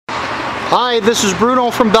Hi, this is Bruno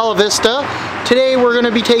from Bella Vista. Today we're going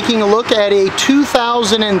to be taking a look at a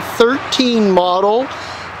 2013 model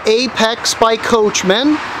Apex by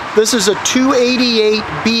Coachmen. This is a 288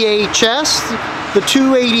 BHS. The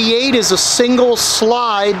 288 is a single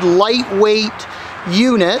slide lightweight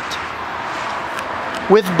unit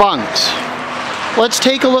with bunks. Let's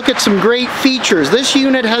take a look at some great features. This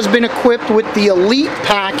unit has been equipped with the Elite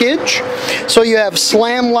package. So you have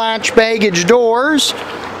slam latch baggage doors,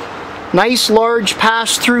 nice large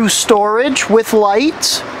pass-through storage with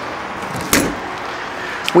lights.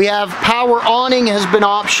 We have power awning has been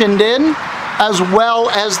optioned in, as well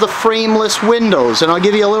as the frameless windows. And I'll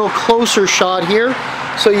give you a little closer shot here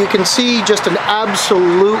so you can see just an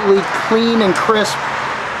absolutely clean and crisp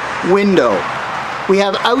window. We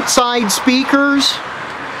have outside speakers,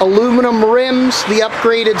 aluminum rims, the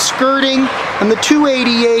upgraded skirting, and the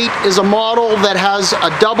 288 is a model that has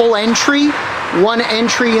a double entry, one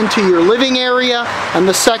entry into your living area and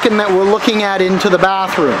the second that we're looking at into the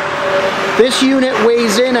bathroom. This unit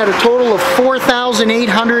weighs in at a total of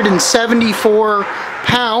 4,874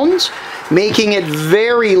 pounds, making it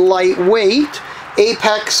very lightweight.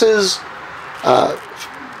 Apex's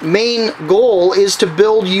main goal is to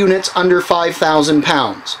build units under 5,000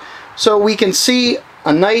 pounds. So we can see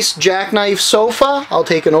a nice jackknife sofa. I'll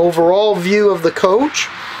take an overall view of the coach.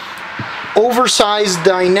 Oversized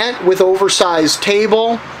dinette with oversized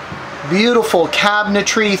table. Beautiful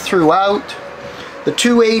cabinetry throughout. The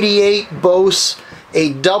 288 boasts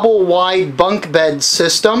a double wide bunk bed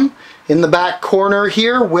system in the back corner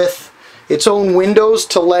here with its own windows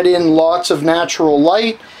to let in lots of natural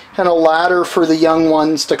light and a ladder for the young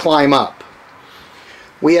ones to climb up.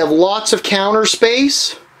 We have lots of counter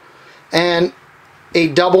space and a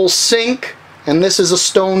double sink, and this is a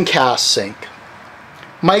stone cast sink.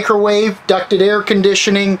 Microwave, ducted air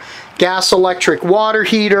conditioning, gas electric water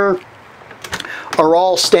heater are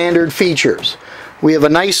all standard features. We have a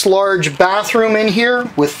nice large bathroom in here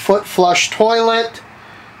with foot flush toilet,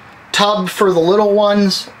 tub for the little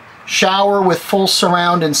ones, shower with full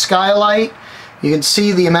surround and skylight. You can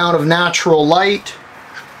see the amount of natural light.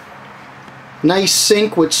 Nice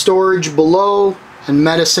sink with storage below and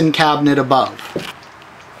medicine cabinet above.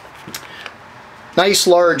 Nice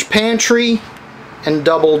large pantry and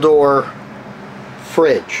double door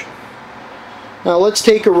fridge. Now let's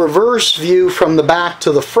take a reverse view from the back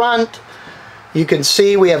to the front. You can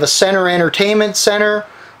see we have a center entertainment center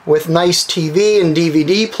with nice TV and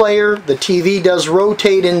DVD player. The TV does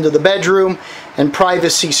rotate into the bedroom and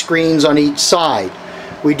privacy screens on each side.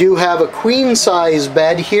 We do have a queen size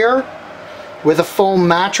bed here with a foam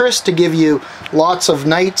mattress to give you lots of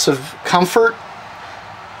nights of comfort.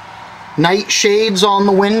 Night shades on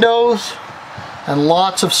the windows and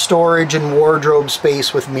lots of storage and wardrobe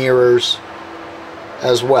space with mirrors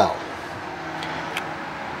as well.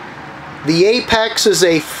 The Apex is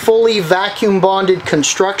a fully vacuum bonded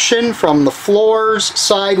construction from the floors,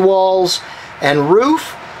 sidewalls, and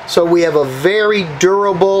roof. So we have a very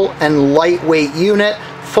durable and lightweight unit,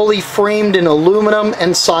 fully framed in aluminum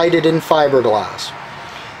and sided in fiberglass.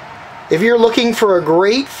 If you're looking for a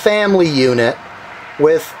great family unit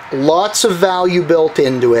with lots of value built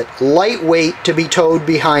into it, lightweight to be towed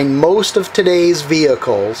behind most of today's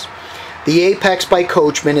vehicles, the Apex by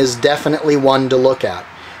Coachmen is definitely one to look at.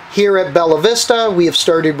 Here at Bella Vista, we have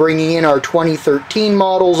started bringing in our 2013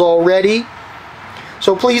 models already.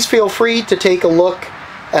 So please feel free to take a look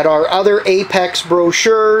at our other Apex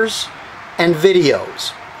brochures and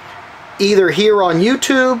videos, either here on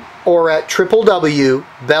YouTube or at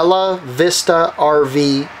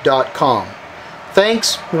www.bellavistarv.com.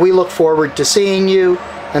 Thanks, we look forward to seeing you,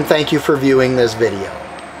 and thank you for viewing this video.